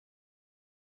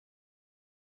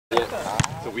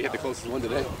So we had the closest one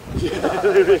today. This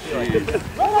isn't even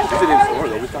score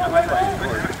though. We talked about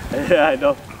score. Yeah, I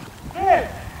know.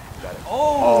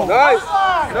 Oh! Nice!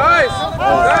 Nice!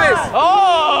 Nice!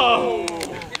 Oh!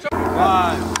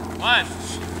 One.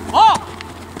 Oh!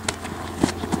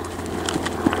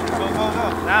 Go, go, go.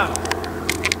 Down.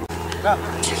 Go.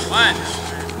 One.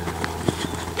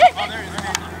 Oh, there it is.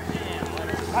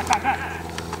 Back.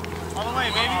 All the way,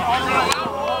 baby. All the way.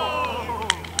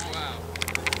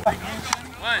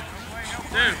 One,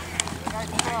 two.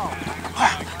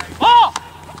 Oh!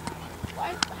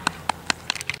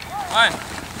 One.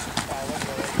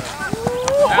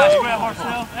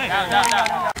 Hey. Down.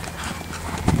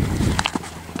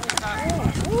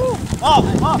 Up.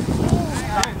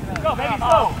 Go, baby, go.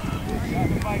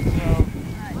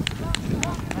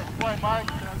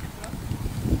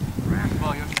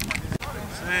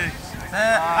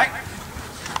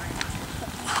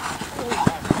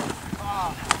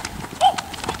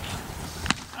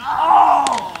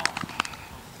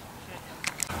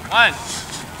 One.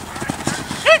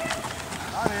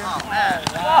 Oh, man.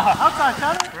 Outside,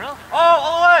 Tanner. Real? Oh,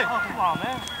 all the way. Oh, come on,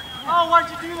 man. Oh, why'd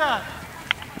you do that?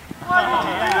 Why did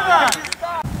you do that?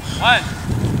 One.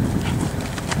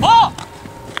 Oh!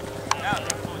 Down.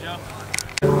 Cool, Joe.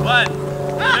 1, 2,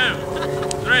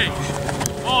 3,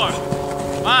 4,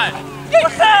 5. Get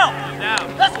down! Down.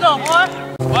 Let's go, boy.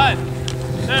 1,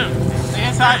 2. Stay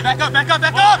inside. Back up.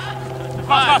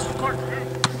 Cross.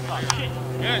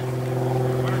 Good.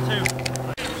 1 or 2.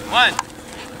 1,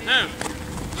 2,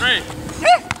 3.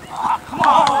 Come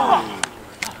on.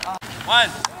 1,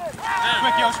 2.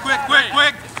 Quick, yo, quick.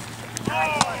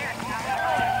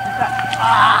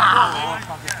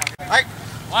 Right.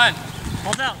 1.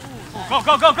 Hold down. Go.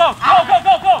 Go up.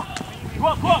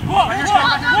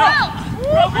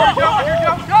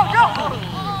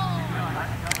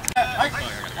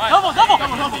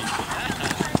 Double.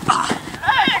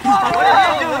 Hey, what are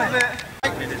you doing with it?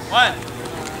 1,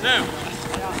 2.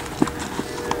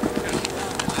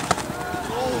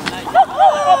 Hey!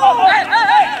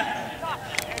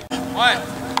 1.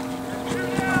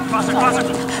 Cross it.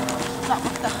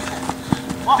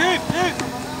 Deep.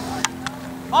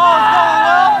 Oh, it's going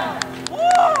well.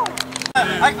 Woo!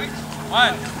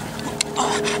 1.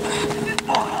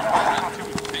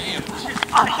 Damn.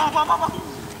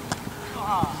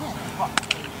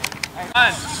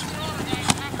 1.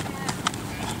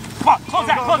 Come on, close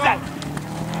that.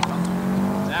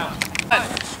 Down.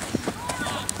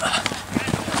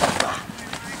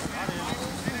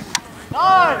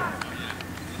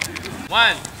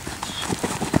 1.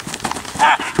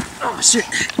 Oh, shit.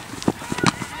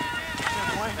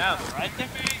 Down. Right there.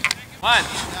 1.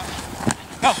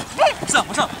 Go. What's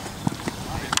up?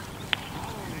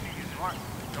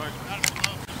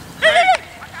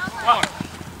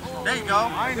 There you go.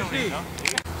 I know.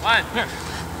 1,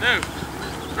 2,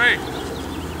 3,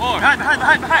 4. Behind.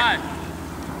 5.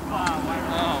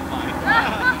 Oh my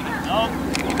God.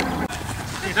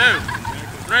 2,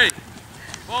 3,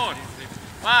 4,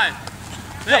 5,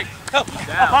 6. Go.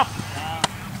 Down. Up.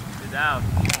 Get down.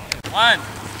 1, 2.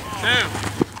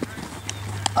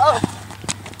 Oh.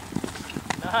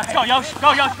 Nice. Go, Yosh. Go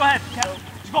ahead.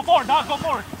 Just go forward, dog. Go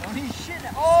forward.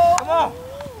 Oh. Come on.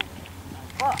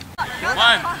 1,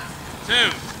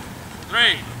 2,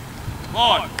 3,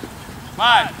 4,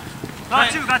 5. Got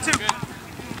two. Good.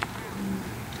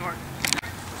 Short.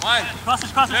 1, Cross it.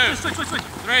 Switch.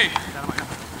 3.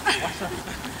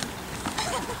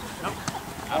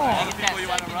 All the people you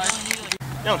want to run.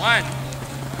 Yo. 1.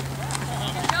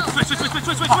 Switch.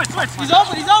 He's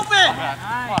open.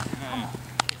 Nice.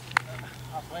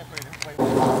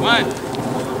 1.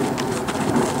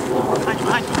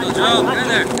 Behind. Joe, in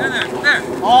there.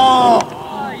 Oh.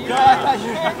 God.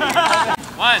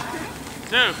 1,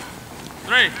 2,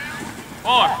 3,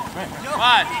 4,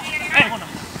 5. Hey. Go.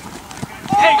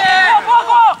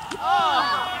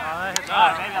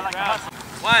 Maybe I like the hustle.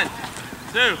 1,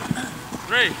 2,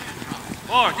 3,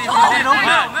 4. Middle.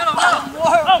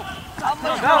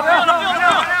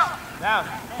 Down.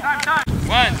 Time.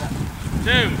 1,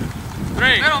 2,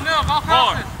 3,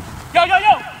 4.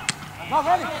 Yo. Not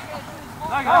ready.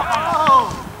 Oh.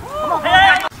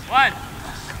 Hey. 1,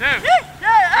 2, 3.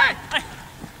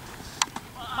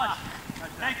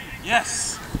 Thank you.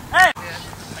 Yes. Hey.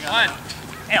 1,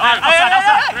 Hey,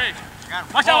 outside. 3.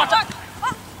 Watch out.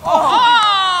 Oh!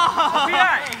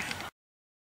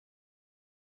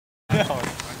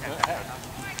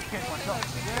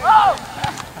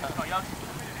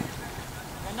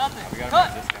 Nothing.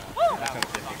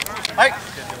 Hey.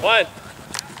 1.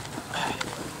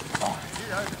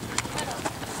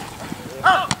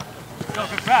 Go,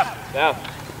 good grab. Down.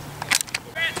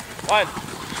 One.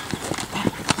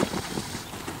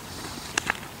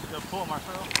 Good pull,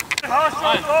 Marcelo.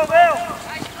 One. Go, Bill.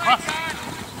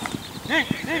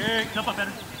 Jump up,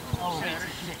 better. Oh, shit.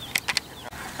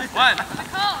 1,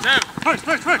 2, push,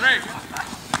 3.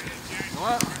 Go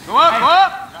up, go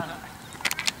up.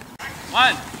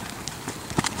 1.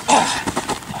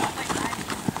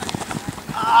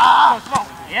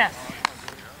 Yes.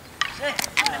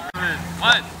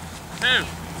 1, 2,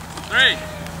 3,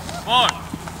 4,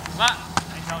 5.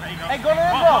 Hey, go to the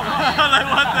ball. Like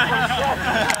what the?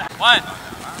 1,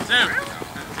 2,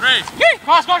 3.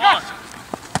 Cross.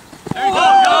 There you go.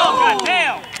 God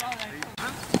damn.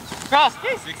 Cross.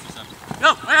 67. Go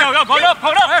up. Push up.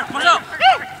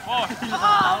 4.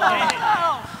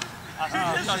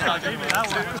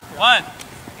 1,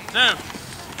 2,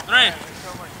 3,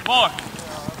 4.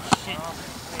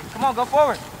 Come on, go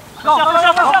forward. Go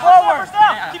forward.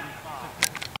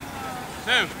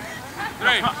 2,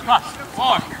 3,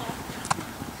 4.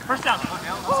 First down. 1,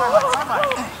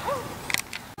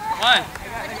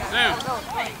 2,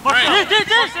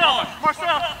 3, 4.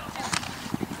 Marcel.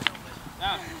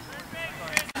 Down.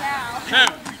 2.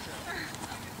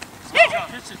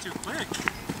 Pitch it too quick.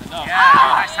 No.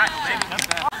 Nice tackle, baby.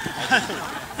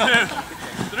 2,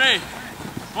 3,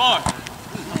 4.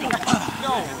 2,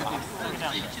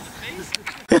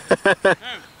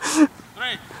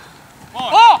 3, 4.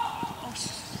 Oh!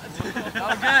 That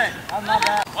was good. I'm not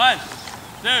bad. 1,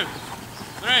 2,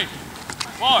 3,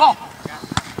 4. Oh.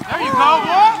 There you go,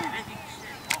 boy.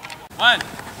 1,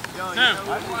 2,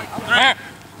 3,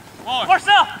 4.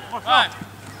 Marcel. 5.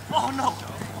 Oh no.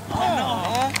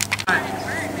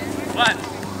 1.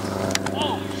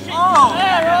 Oh shit. Oh.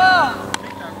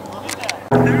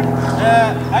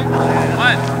 Yeah.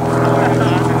 1.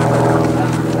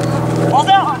 Ball's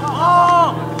out.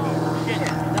 Oh. Shit.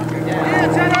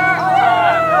 Yeah, Tanner.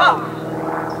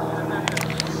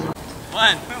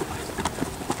 1.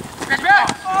 Catch back.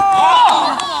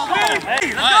 Oh.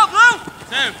 Hey, let's go, Blue.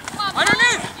 2.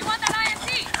 Underneath! You want that INT?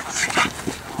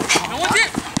 No one did.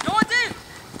 No one did.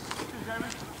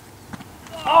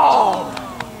 Oh.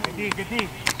 Good D.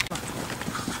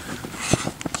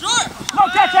 Sure. Go,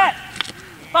 catch that.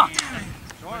 Fuck.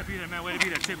 Way to be there, man. Way to be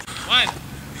there. 1.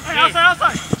 Hey,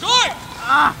 outside. Sure.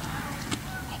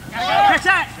 Catch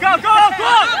that. Go.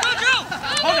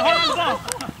 Hold it.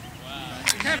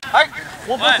 All right.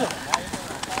 1.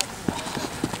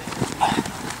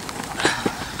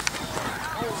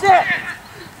 Shit.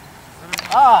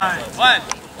 1.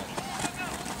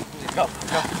 Go.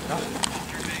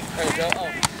 There we go. Oh.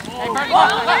 Hey, Bernie.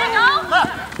 There you go!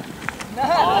 No.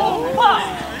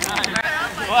 1.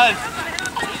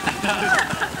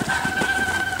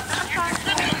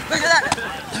 Look at that.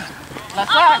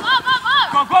 Left Up! side.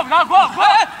 Go.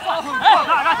 Hey,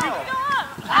 I got you.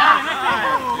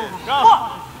 Go.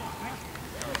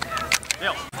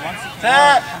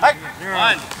 Set. Hey.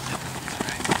 1.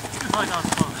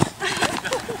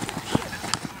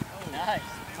 Nice.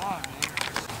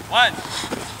 1.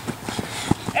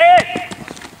 Hey.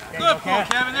 Good pull,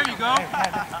 Kevin. There you go.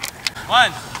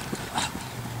 1.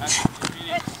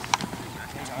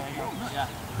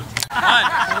 1,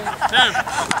 2.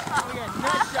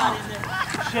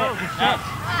 Shit.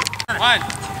 1.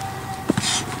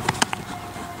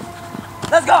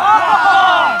 Let's go.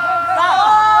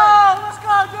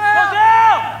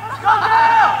 Let's go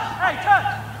down. Hey, touch.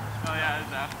 Oh, yeah,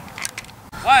 that's that.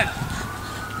 1.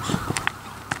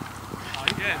 Oh,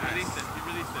 he did. Released it. He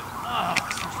released it.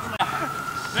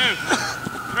 2,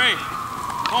 3,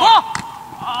 4.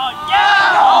 Oh,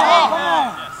 yeah.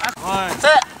 Yes.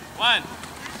 Set. 1.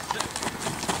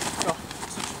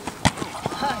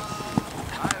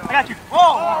 I got you.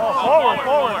 Forward.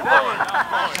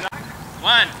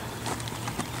 1.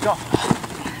 Go.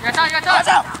 You got touch!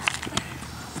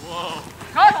 Whoa.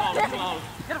 Cut! Close.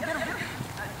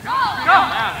 Go! Down.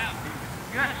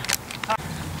 Good.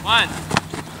 1.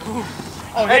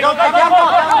 Oh, hey, go. Grab the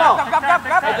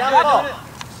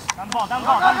ball. Down the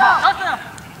ball.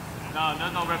 No,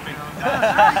 there's no ripping.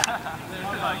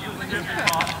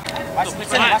 Watch the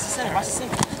center.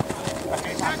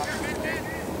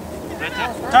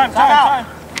 Time Time.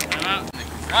 out.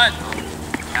 1.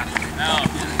 No.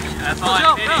 That's all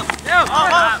I'm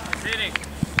hitting.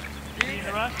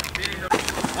 Hitting.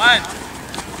 1.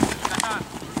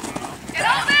 Get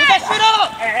over Put that shit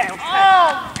up! Hey. Oh,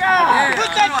 God!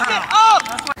 Put that shit up!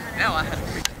 Now I had to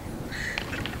pick.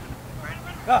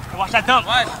 Go. Watch that dunk.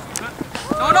 1.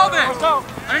 Don't open.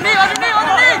 Underneath.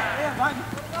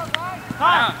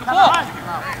 Time. Good ball.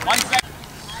 1 second.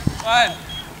 1,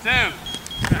 2,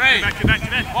 3,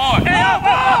 4. Hey, up!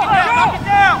 Get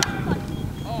down!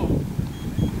 Oh.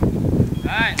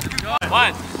 Nice.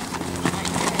 One.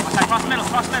 Cross the middle,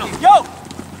 cross the middle. Yo!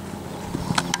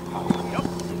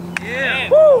 Yeah.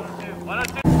 Woo! 1.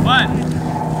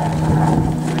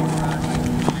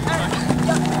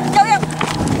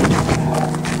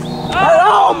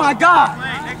 Oh my God!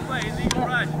 Next play, is eagle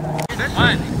rush.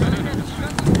 1.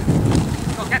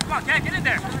 Go, come on, get in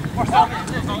there. Or so.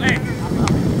 So, 8.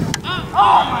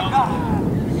 Oh my God!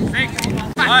 6.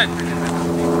 1.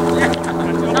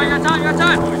 You got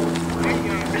time.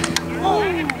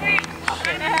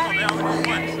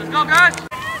 Let's go, guys.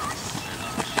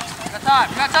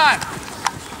 You got time.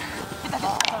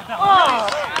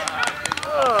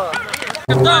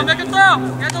 Make him throw.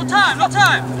 You got no time.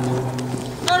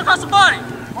 Throw it across the body.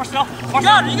 More still. You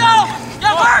got it.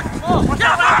 Get Bird.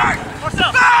 Get Bird. More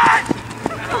still. Bird.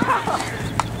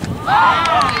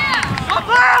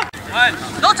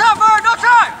 No time, Bird. No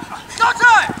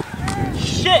time.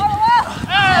 Shit! 1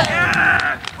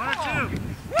 or 2.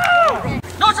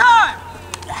 No time.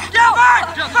 Get Bird.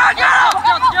 Get him.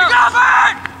 You got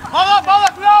Bird. Ball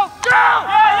up, go! Go.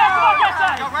 Yeah, come on, get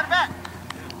that! Go, run it back.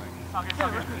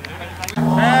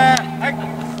 Hey.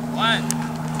 1.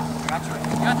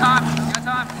 You got time.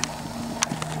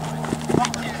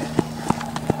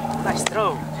 Nice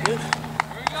throw, dude.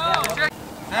 Here we go. Check.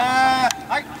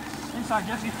 Inside,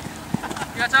 Jesse. You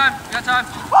got time.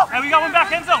 Hey, we got one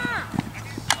back, end zone.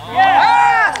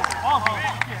 Yeah! Oh,